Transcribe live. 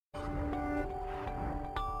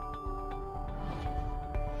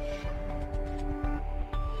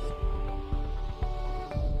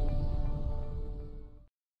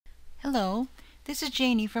Hello, this is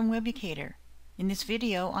Janie from Webucator. In this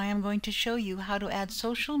video I am going to show you how to add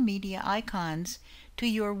social media icons to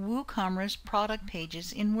your WooCommerce product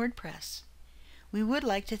pages in WordPress. We would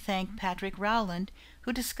like to thank Patrick Rowland,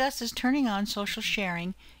 who discusses turning on social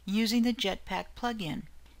sharing using the Jetpack plugin.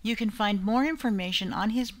 You can find more information on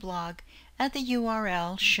his blog at the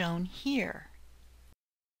URL shown here.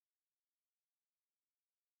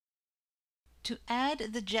 To add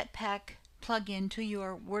the Jetpack plugin to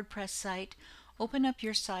your WordPress site, open up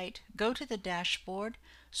your site, go to the dashboard,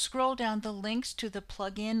 scroll down the links to the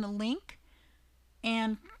plugin link,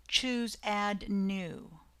 and choose Add New.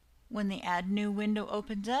 When the Add New window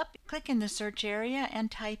opens up, click in the search area and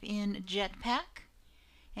type in Jetpack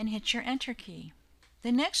and hit your Enter key.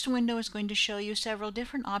 The next window is going to show you several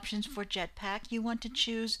different options for Jetpack. You want to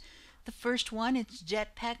choose the first one. It's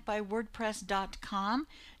Jetpack by WordPress.com.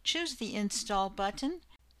 Choose the Install button.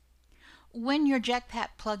 When your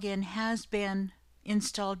Jetpack plugin has been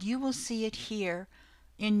installed, you will see it here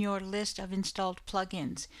in your list of installed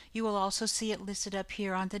plugins. You will also see it listed up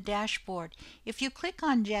here on the dashboard. If you click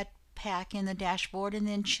on Jetpack in the dashboard and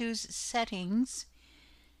then choose Settings,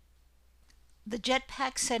 the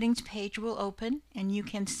Jetpack settings page will open, and you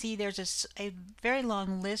can see there's a very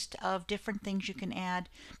long list of different things you can add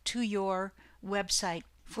to your website.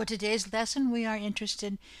 For today's lesson, we are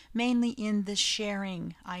interested mainly in the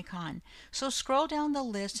sharing icon. So scroll down the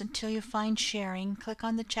list until you find sharing, click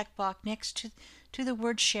on the checkbox next to the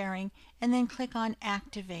word sharing, and then click on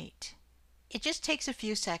Activate. It just takes a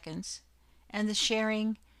few seconds, and the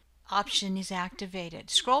sharing option is activated.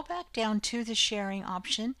 Scroll back down to the sharing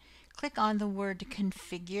option, click on the word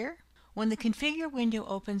Configure. When the Configure window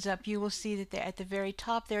opens up, you will see that at the very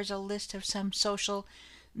top there's a list of some social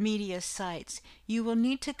media sites. You will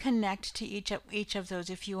need to connect to each of those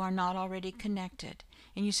if you are not already connected.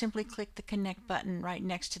 And you simply click the Connect button right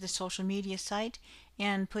next to the social media site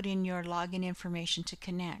and put in your login information to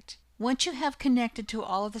connect. Once you have connected to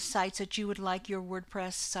all of the sites that you would like your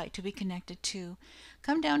WordPress site to be connected to,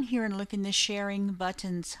 come down here and look in the Sharing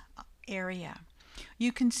Buttons area.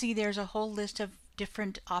 You can see there's a whole list of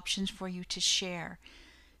different options for you to share.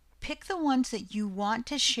 Pick the ones that you want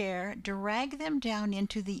to share, drag them down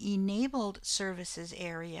into the Enabled Services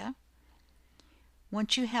area.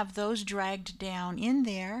 Once you have those dragged down in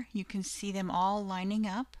there, you can see them all lining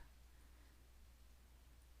up.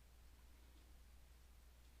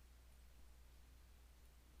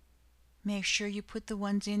 Make sure you put the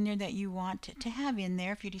ones in there that you want to have in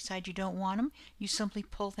there. If you decide you don't want them, you simply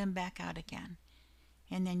pull them back out again.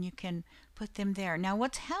 And then you can put them there. Now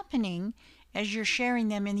what's happening as you're sharing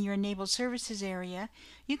them in your Enabled Services area,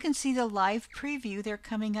 you can see the live preview. They're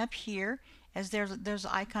coming up here as there's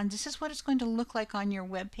icons. This is what it's going to look like on your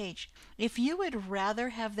web page. If you would rather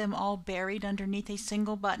have them all buried underneath a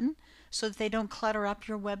single button so that they don't clutter up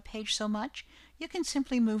your web page so much, you can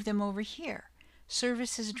simply move them over here.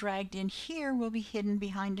 Services dragged in here will be hidden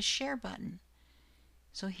behind a Share button.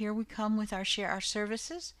 So here we come with our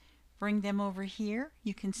services. Bring them over here.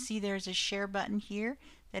 You can see there's a Share button here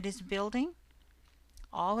that is building.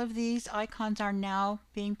 All of these icons are now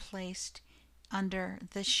being placed under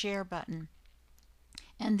the Share button.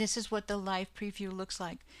 And this is what the live preview looks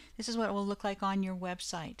like. This is what it will look like on your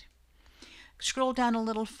website. Scroll down a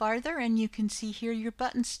little farther and you can see here your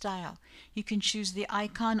button style. You can choose the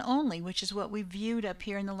icon only, which is what we viewed up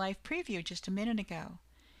here in the live preview just a minute ago.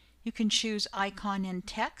 You can choose icon and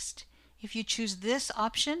text. If you choose this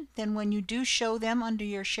option, then when you do show them under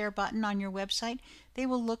your Share button on your website, they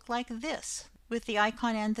will look like this with the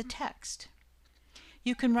icon and the text.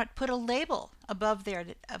 You can put a label above there,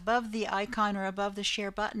 above the icon or above the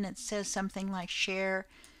Share button. It says something like Share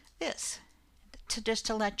this, just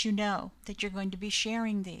to let you know that you're going to be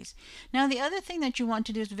sharing these. Now the other thing that you want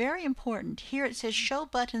to do is very important. Here it says Show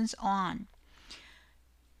Buttons On.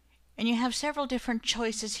 And you have several different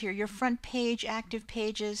choices here. Your front page, active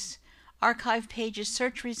pages, archive pages,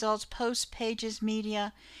 search results, post pages,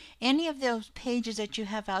 media, any of those pages that you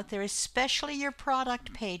have out there, especially your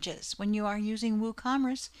product pages. When you are using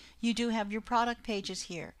WooCommerce, you do have your product pages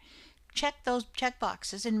here. Check those check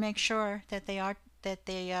boxes and make sure that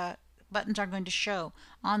the buttons are going to show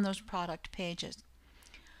on those product pages.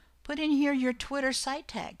 Put in here your Twitter site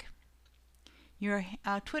tag, your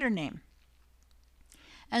Twitter name.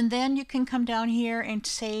 And then you can come down here and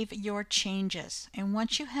save your changes. And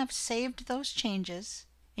once you have saved those changes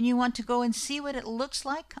and you want to go and see what it looks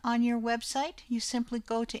like on your website, you simply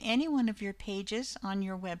go to any one of your pages on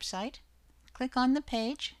your website, click on the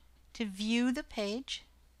page to view the page.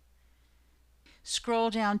 scroll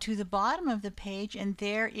down to the bottom of the page, and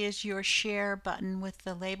there is your share button with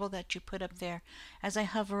the label that you put up there. As I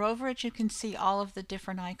hover over it, you can see all of the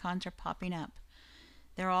different icons are popping up.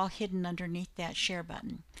 They're all hidden underneath that share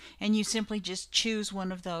button. And you simply just choose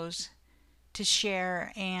one of those to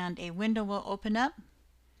share, and a window will open up,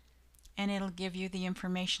 and it'll give you the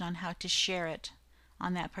information on how to share it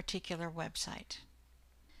on that particular website.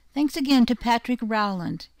 Thanks again to Patrick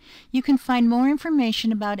Rowland. You can find more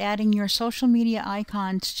information about adding your social media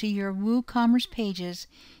icons to your WooCommerce pages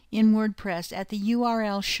in WordPress at the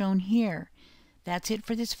URL shown here. That's it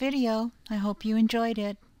for this video. I hope you enjoyed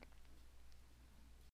it.